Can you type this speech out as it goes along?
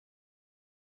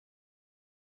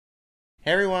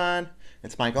Hey everyone,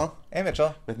 it's Michael Hey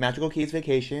Mitchell. with Magical Keys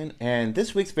Vacation, and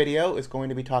this week's video is going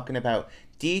to be talking about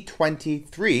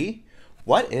D23.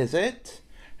 What is it?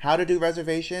 How to do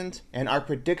reservations, and our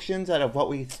predictions out of what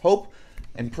we hope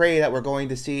and pray that we're going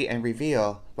to see and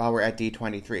reveal while we're at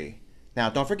D23.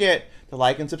 Now, don't forget to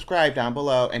like and subscribe down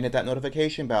below and hit that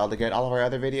notification bell to get all of our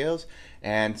other videos,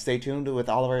 and stay tuned with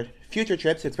all of our future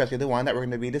trips, especially the one that we're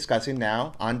going to be discussing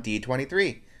now on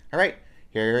D23. All right,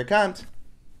 here it comes.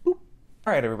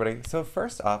 All right, everybody. So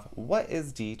first off, what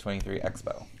is D23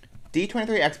 Expo?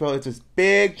 D23 Expo is this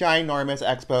big, ginormous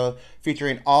expo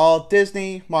featuring all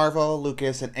Disney, Marvel,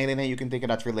 Lucas, and anything you can think of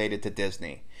that's related to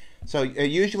Disney. So it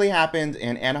usually happens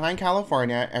in Anaheim,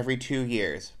 California every 2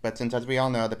 years. But since, as we all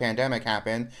know, the pandemic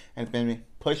happened and it's been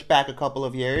pushed back a couple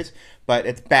of years, but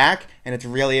it's back and it's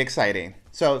really exciting.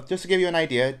 So just to give you an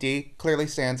idea, D clearly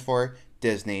stands for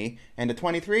Disney, and the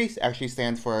 23 actually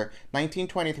stands for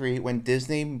 1923, when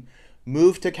Disney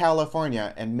moved to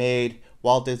California and made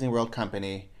Walt Disney World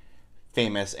Company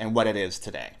famous and what it is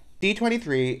today.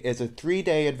 D23 is a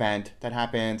 3-day event that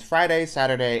happens Friday,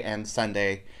 Saturday, and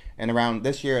Sunday, and around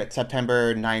this year it's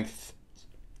September 9th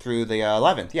through the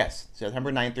 11th. Yes,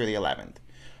 September 9th through the 11th.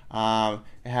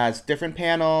 It has different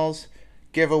panels,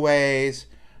 giveaways,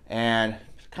 and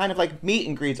kind of like meet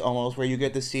and greets almost, where you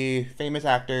get to see famous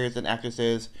actors and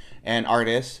actresses and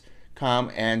artists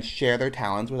come and share their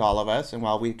talents with all of us, and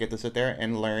while we get to sit there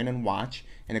and learn and watch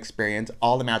and experience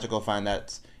all the magical fun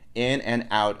that's in and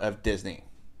out of Disney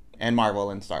and Marvel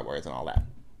and Star Wars and all that.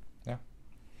 Yeah.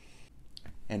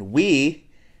 And we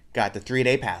got the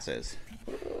 3-day passes.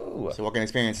 Ooh. So we're going to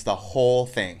experience the whole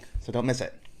thing. So don't miss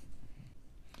it.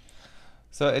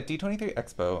 So at D23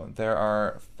 Expo, there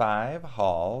are 5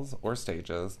 halls or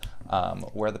stages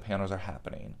where the panels are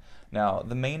happening. Now,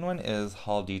 the main one is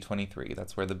Hall D23.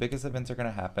 That's where the biggest events are going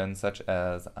to happen, such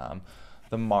as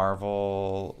the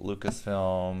Marvel,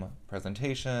 Lucasfilm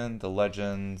presentation, the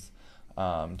Legends,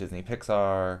 Disney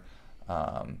Pixar,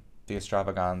 the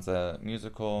Extravaganza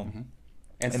musical. Mm-hmm.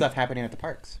 And stuff happening at the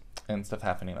parks. And stuff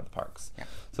happening at the parks. Yeah.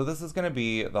 So this is going to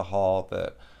be the hall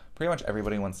that pretty much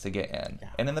everybody wants to get in. Yeah.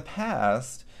 And in the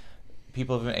past,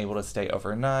 people have been able to stay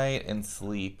overnight and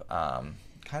sleep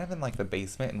kind of in like the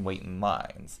basement and wait in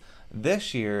lines.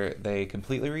 This year, they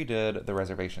completely redid the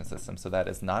reservation system, so that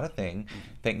is not a thing.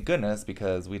 Thank goodness,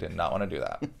 because we did not want to do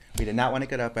that. We did not want to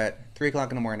get up at 3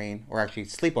 o'clock in the morning, or actually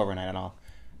sleep overnight at all,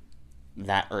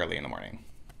 that early in the morning.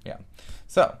 Yeah.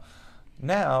 So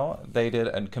now they did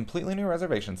a completely new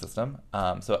reservation system.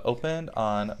 So it opened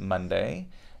on Monday,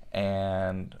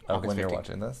 and when you're 15th.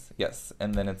 watching this, yes,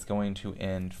 and then it's going to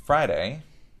end Friday.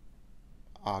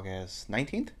 August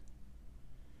 19th?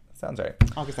 Sounds right.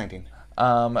 August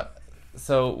 19th.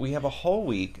 So we have a whole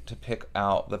week to pick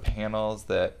out the panels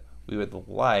that we would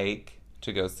like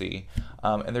to go see,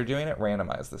 and they're doing it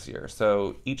randomized this year.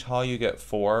 So each hall you get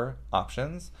 4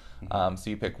 options. So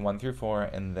you pick 1 through 4,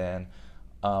 and then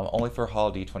only for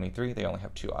Hall D23 they only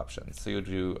have 2 options. So you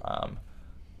do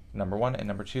number 1 and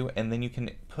number 2, and then you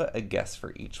can put a guess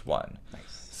for each one.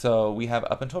 Nice. So we have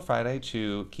up until Friday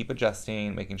to keep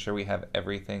adjusting, making sure we have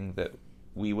everything that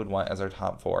we would want as our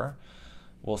top 4.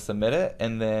 We'll submit it,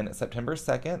 and then September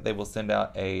 2nd, they will send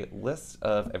out a list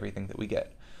of everything that we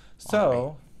get.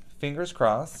 So, fingers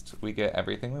crossed, we get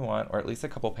everything we want, or at least a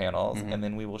couple panels, and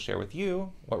then we will share with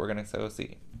you what we're going to go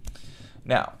see.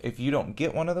 Now, if you don't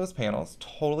get one of those panels,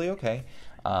 totally okay.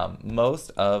 Most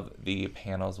of the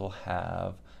panels will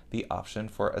have the option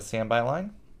for a standby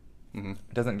line.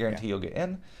 It doesn't guarantee you'll get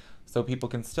in, so people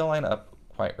can still line up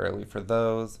quite early for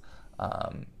those.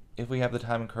 If we have the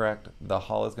time correct, the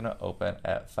hall is going to open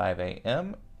at 5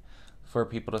 a.m. for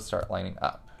people to start lining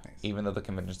up, even though the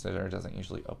convention center doesn't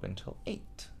usually open till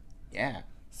 8. Yeah.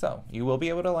 So you will be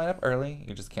able to line up early,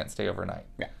 you just can't stay overnight.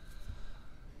 Yeah.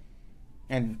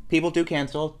 And people do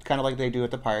cancel, kind of like they do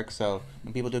at the park. So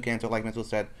when people do cancel, like Mitchell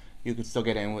said, you can still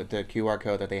get in with the QR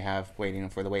code that they have waiting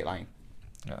for the wait line.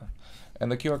 Yeah.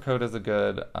 And the QR code is a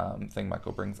good thing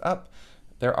Michael brings up.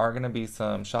 There are going to be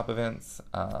some shop events.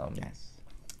 Yes.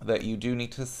 That you do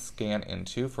need to scan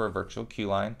into for a virtual queue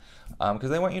line, because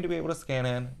they want you to be able to scan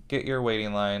in, get your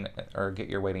waiting line or get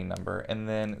your waiting number, and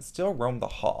then still roam the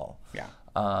hall. Yeah.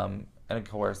 And of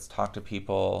course, talk to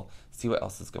people, see what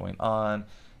else is going on.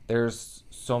 There's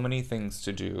so many things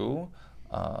to do,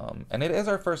 and it is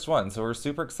our first one, so we're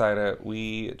super excited.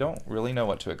 We don't really know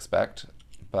what to expect,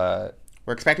 but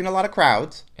We're expecting a lot of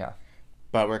crowds, yeah.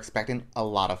 but we're expecting a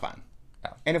lot of fun.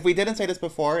 Yeah. And if I didn't say this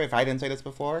before,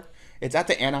 it's at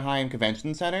the Anaheim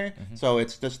Convention Center. So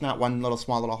it's just not one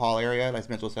small little hall area. As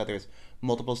Mitchell said, there's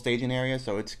multiple staging areas.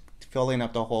 So it's filling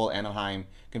up the whole Anaheim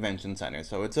Convention Center.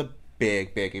 So it's a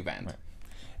big, big event. Right.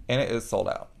 And it is sold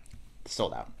out.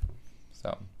 Sold out.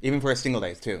 So Even for a single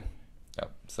days, too.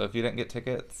 yep. So if you didn't get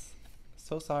tickets,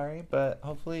 so sorry, but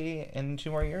hopefully in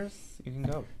 2 more years you can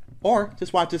go. Or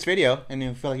just watch this video and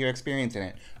you'll feel like you're experiencing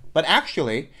it. But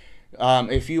actually,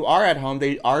 if you are at home,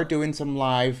 they are doing some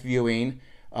live viewing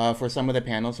for some of the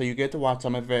panels, so you get to watch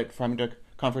some of it from the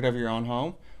comfort of your own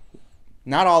home.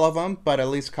 Not all of them, but at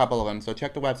least a couple of them. So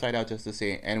check the website out just to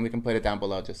see, and we can put it down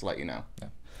below just to let you know. Yeah.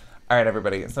 All right,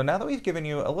 everybody. So now that we've given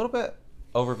you a little bit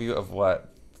overview of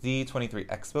what D23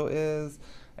 Expo is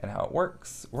and how it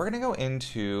works, we're going to go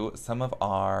into some of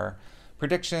our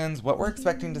predictions, what we're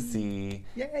expecting to see,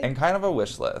 Yay. and kind of a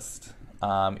wish list,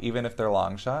 even if they're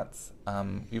long shots.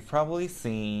 You've probably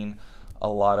seen a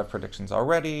lot of predictions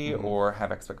already or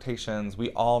have expectations. We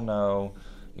all know,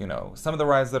 you know, some of the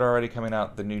rides that are already coming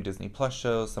out, the new Disney Plus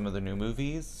shows, some of the new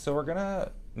movies. So we're going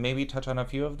to maybe touch on a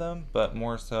few of them, but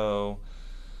more so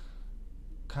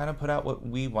kind of put out what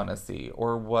we want to see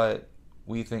or what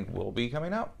we think will be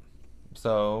coming out.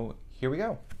 So here we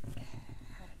go.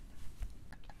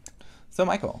 So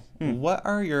Michael, what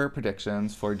are your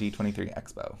predictions for D23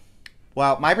 Expo?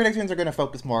 Well, my predictions are going to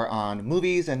focus more on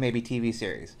movies and maybe TV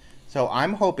series. So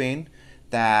I'm hoping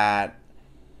that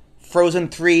Frozen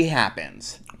 3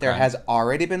 happens. There has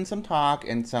already been some talk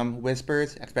and some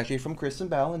whispers, especially from Kristen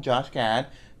Bell and Josh Gad,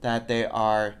 that they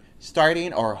are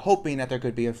starting or hoping that there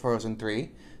could be a Frozen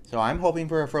 3. So I'm hoping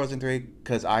for a Frozen 3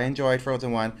 because I enjoyed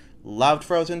Frozen 1, loved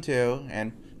Frozen 2,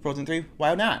 and Frozen 3,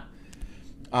 why not?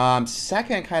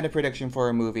 Second kind of prediction for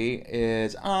a movie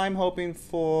is I'm hoping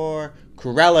for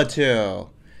Cruella 2.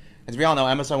 As we all know,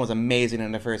 Emma Stone was amazing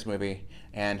in the first movie,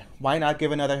 and why not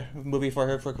give another movie for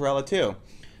her for Cruella 2?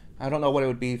 I don't know what it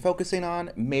would be focusing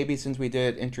on. Maybe since we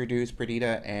did introduce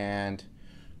Perdita and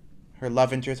her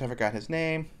love interest, I forgot his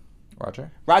name.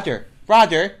 Roger.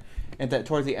 And that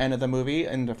towards the end of the movie,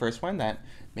 in the first one, that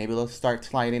maybe they'll start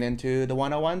sliding into the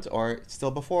 101s or still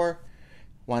before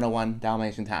 101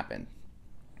 Dalmatians happen.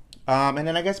 And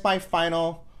then I guess my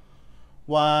final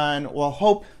one, well,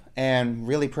 hope and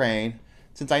really praying,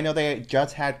 since I know they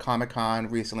just had Comic-Con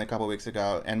recently a couple weeks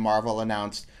ago and Marvel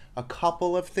announced a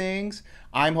couple of things,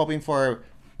 I'm hoping for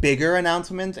bigger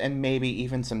announcements and maybe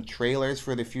even some trailers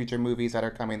for the future movies that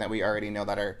are coming that we already know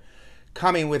that are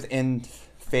coming within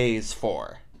Phase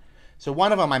 4. So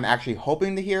one of them I'm actually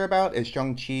hoping to hear about is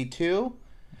Shang-Chi 2,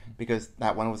 because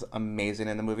that one was amazing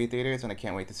in the movie theaters and I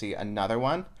can't wait to see another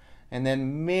one. And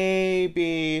then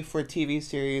maybe for TV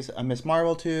series, a Miss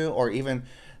Marvel 2, or even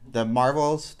the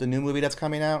Marvels, the new movie that's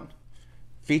coming out,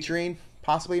 featuring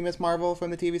possibly Miss Marvel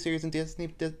from the TV series in Disney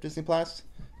Plus.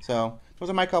 So those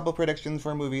are my couple predictions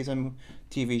for movies and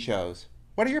TV shows.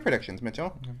 What are your predictions,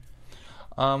 Mitchell?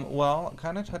 Well,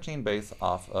 kind of touching base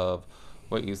off of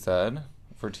what you said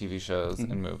for TV shows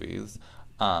and movies,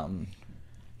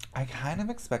 I kind of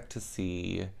expect to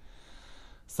see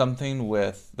something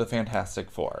with the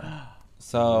Fantastic Four.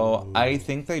 So I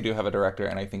think they do have a director,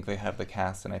 and I think they have the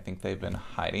cast, and I think they've been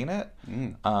hiding it.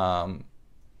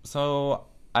 So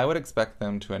I would expect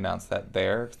them to announce that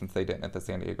there, since they didn't at the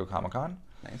San Diego Comic-Con.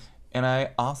 Nice. And I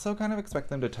also kind of expect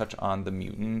them to touch on the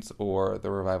mutants or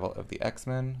the revival of the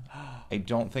X-Men. I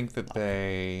don't think that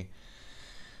they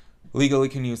legally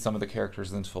can use some of the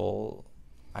characters until,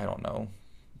 I don't know,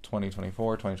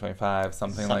 2024, 2025,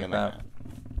 something like that.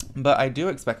 But I do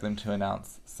expect them to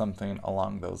announce something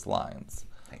along those lines.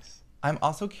 Nice. I'm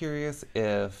also curious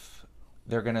if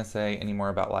they're going to say any more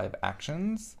about live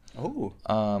actions. Oh.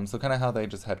 So kind of how they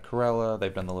just had Cruella,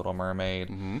 they've done The Little Mermaid.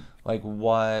 Like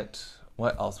what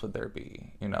else would there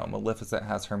be? You know, Maleficent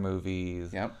has her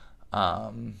movies. Yep.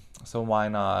 So why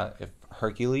not, if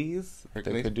Hercules,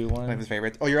 they could do one. One of his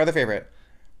favorites. Oh, your other favorite.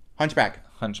 Hunchback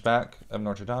of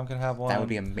Notre Dame could have one. That would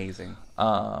be amazing.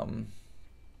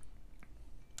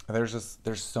 There's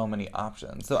so many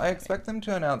options. So I expect them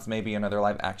to announce maybe another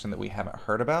live action that we haven't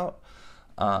heard about.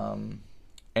 And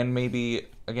maybe,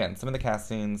 again, some of the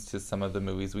castings to some of the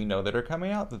movies we know that are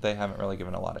coming out that they haven't really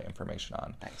given a lot of information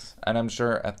on. Nice. And I'm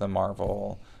sure at the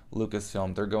Marvel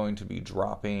Lucasfilm, they're going to be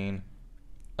dropping,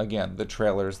 again, the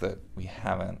trailers that we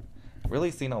haven't really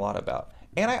seen a lot about.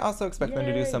 And I also expect them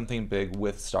to do something big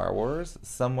with Star Wars,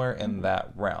 somewhere in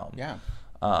that realm. Yeah.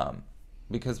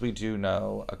 Because we do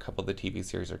know a couple of the TV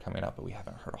series are coming up, but we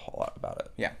haven't heard a whole lot about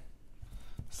it. Yeah.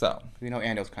 So. We know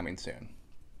Ando's coming soon.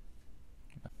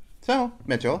 So,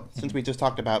 Mitchell, since we just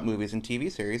talked about movies and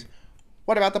TV series,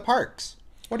 what about the parks?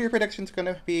 What are your predictions going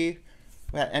to be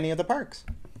at any of the parks?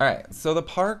 All right. So the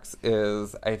parks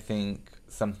is, I think,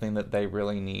 something that they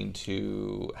really need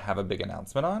to have a big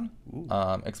announcement on,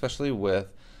 especially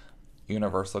with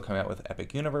Universal coming out with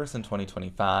Epic Universe in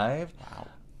 2025. Wow.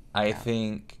 I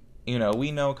think you know,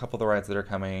 we know a couple of the rides that are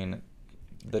coming.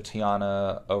 The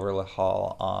Tiana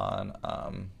Overhaul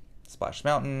on Splash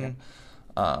Mountain.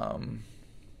 Yeah.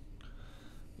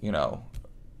 You know,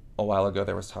 a while ago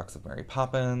there was talks of Mary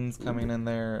Poppins coming in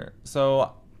there.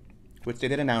 So, which they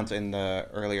did announce in the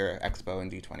earlier expo in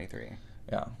D23.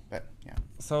 yeah. But, yeah.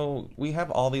 So we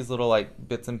have all these little like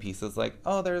bits and pieces like,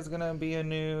 oh, there's going to be a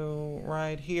new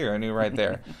ride here, a new ride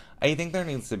there. I think there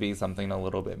needs to be something a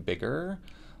little bit bigger.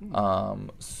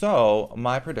 So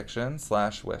my prediction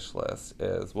 / wish list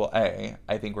is, well, I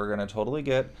think we're going to totally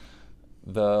get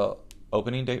the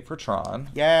opening date for Tron.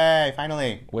 Yay,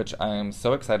 finally. Which I'm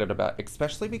so excited about,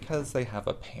 especially because they have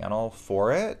a panel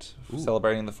for it,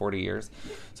 celebrating the 40 years.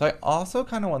 So I also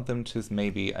kind of want them to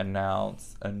maybe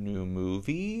announce a new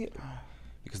movie,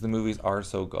 because the movies are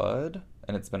so good,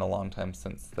 and it's been a long time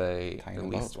since they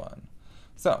released one.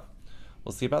 So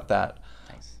we'll see about that.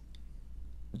 Nice.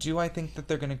 Do I think that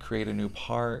they're going to create a new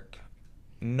park?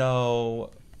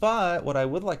 No. But what I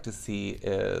would like to see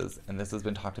is, and this has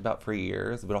been talked about for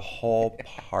years, but a whole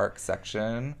park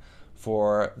section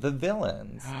for the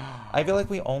villains. I feel like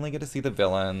we only get to see the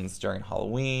villains during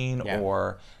Halloween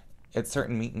or at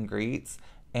certain meet and greets,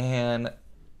 and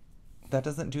that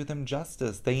doesn't do them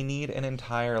justice. They need an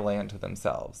entire land to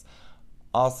themselves.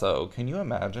 Also, can you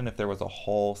imagine if there was a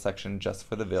whole section just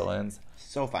for the villains?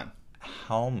 So fun.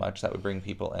 How much that would bring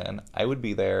people in. I would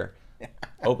be there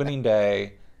opening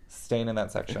day, staying in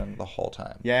that section the whole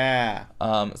time. Yeah.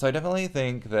 So I definitely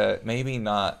think that maybe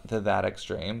not to that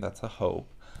extreme. That's a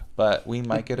hope. But we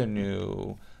might get a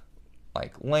new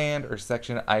like land or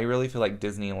section. I really feel like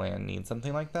Disneyland needs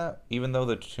something like that. Even though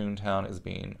the Toontown is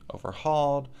being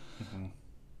overhauled,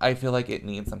 I feel like it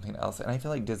needs something else. And I feel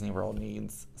like Disney World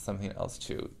needs something else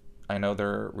too. I know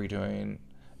they're redoing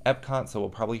Epcot, so we'll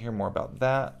probably hear more about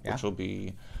that, which will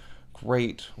be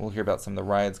great. We'll hear about some of the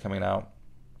rides coming out.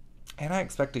 And I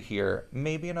expect to hear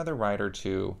maybe another ride or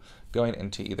two going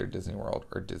into either Disney World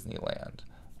or Disneyland.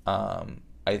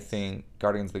 I think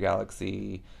Guardians of the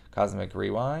Galaxy Cosmic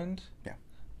Rewind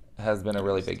has been a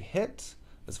really big hit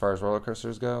as far as roller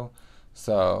coasters go.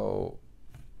 So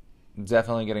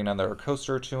definitely getting another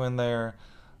coaster or two in there.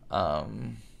 Yeah.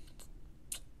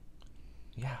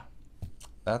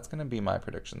 That's going to be my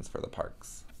predictions for the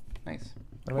parks. Nice.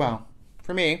 Well,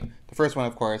 for me, the first one,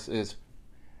 of course, is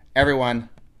everyone,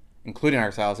 including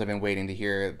ourselves, have been waiting to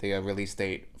hear the release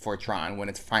date for Tron when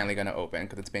it's finally going to open,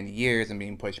 because it's been years and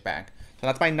being pushed back. So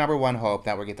that's my number one hope,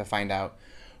 that we get to find out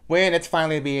when it's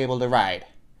finally be able to ride.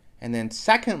 And then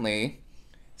secondly,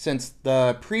 since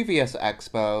the previous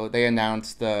expo, they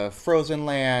announced the Frozen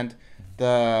Land,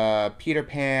 the Peter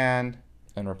Pan...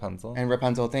 And Rapunzel. And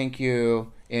Rapunzel, thank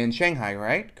you, in Shanghai,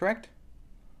 right? Correct?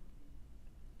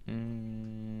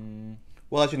 We'll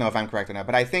let you know if I'm correct or not.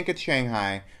 But I think it's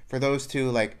Shanghai for those two,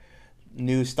 like,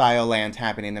 new style lands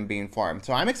happening and being formed.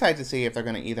 So I'm excited to see if they're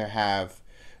going to either have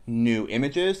new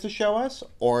images to show us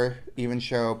or even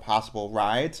show possible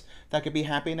rides that could be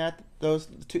happening at those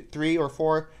 3 or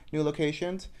 4 new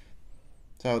locations.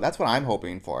 So that's what I'm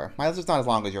hoping for. My list is not as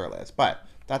long as your list, but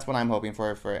that's what I'm hoping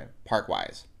for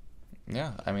park-wise.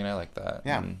 Yeah, I mean, I like that.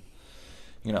 Yeah. And,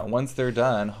 you know, once they're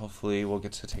done, hopefully we'll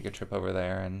get to take a trip over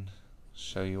there and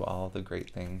show you all the great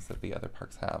things that the other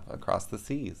parks have across the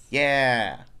seas.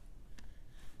 Yeah.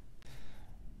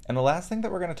 And the last thing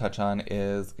that we're going to touch on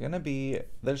is going to be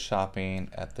the shopping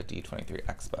at the D23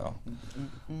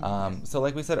 Expo. So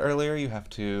like we said earlier, you have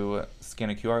to scan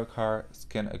a QR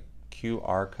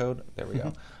code, there we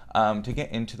go, to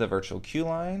get into the virtual queue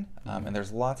line. And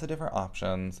there's lots of different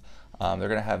options. They're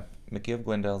going to have Mickey of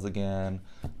Glendale's again,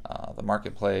 the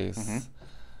marketplace.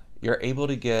 You're able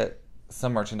to get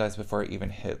some merchandise before it even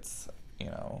hits, you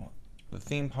know, the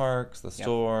theme parks, the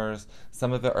stores.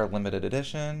 Some of it are limited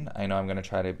edition. I know I'm going to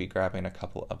try to be grabbing a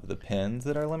couple of the pins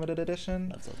that are limited edition.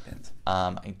 Love those pins.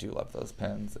 I do love those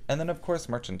pins. And then, of course,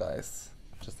 merchandise,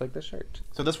 just like the shirt.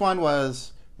 So this one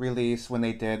was released when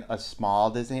they did a small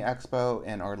Disney Expo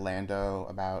in Orlando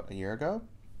about a year ago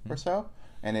or so.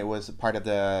 And it was part of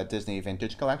the Disney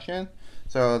Vintage Collection.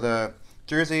 So the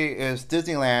jersey is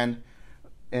Disneyland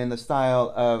in the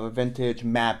style of a vintage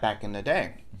map back in the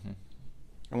day.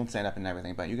 I won't stand up and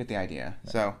everything, but you get the idea.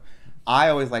 Yeah. So I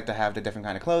always like to have the different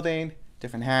kind of clothing,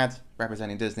 different hats,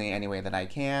 representing Disney any way that I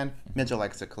can. Mitchell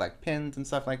likes to collect pins and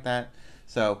stuff like that.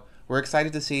 So we're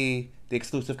excited to see the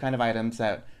exclusive kind of items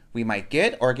that we might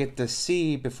get or get to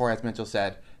see before, as Mitchell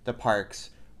said, the parks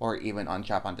or even on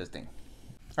Shop on Disney.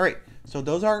 All right, so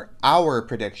those are our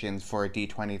predictions for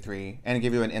D23 and to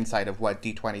give you an insight of what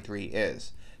D23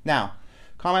 is. Now,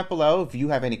 comment below if you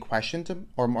have any questions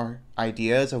or more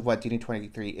ideas of what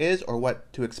D23 is or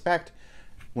what to expect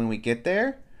when we get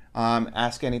there.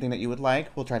 Ask anything that you would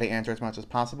like. We'll try to answer as much as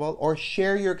possible. Or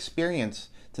share your experience.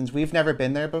 Since we've never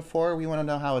been there before, we want to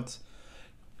know how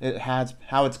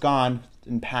it's gone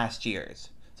in past years.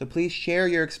 So please share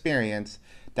your experience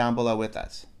down below with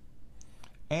us.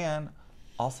 And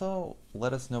also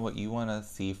let us know what you want to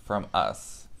see from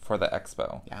us for the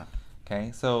expo. Yeah.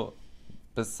 Okay, so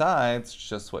besides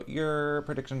just what your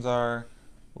predictions are,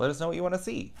 let us know what you want to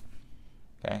see.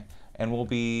 Okay, and we'll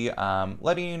be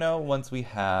letting you know once we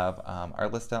have our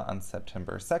list out on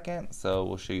September 2nd. So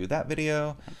we'll show you that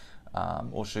video.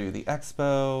 We'll show you the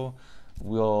expo.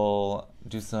 We'll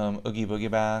do some Oogie Boogie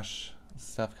Bash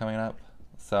stuff coming up.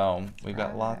 So we've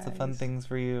got lots of fun things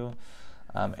for you.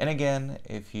 And again,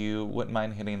 if you wouldn't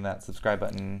mind hitting that subscribe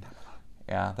button,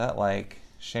 yeah, that like,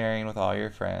 sharing with all your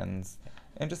friends,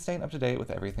 and just staying up to date with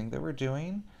everything that we're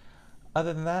doing.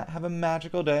 Other than that, have a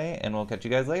magical day, and we'll catch you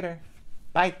guys later.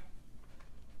 Bye.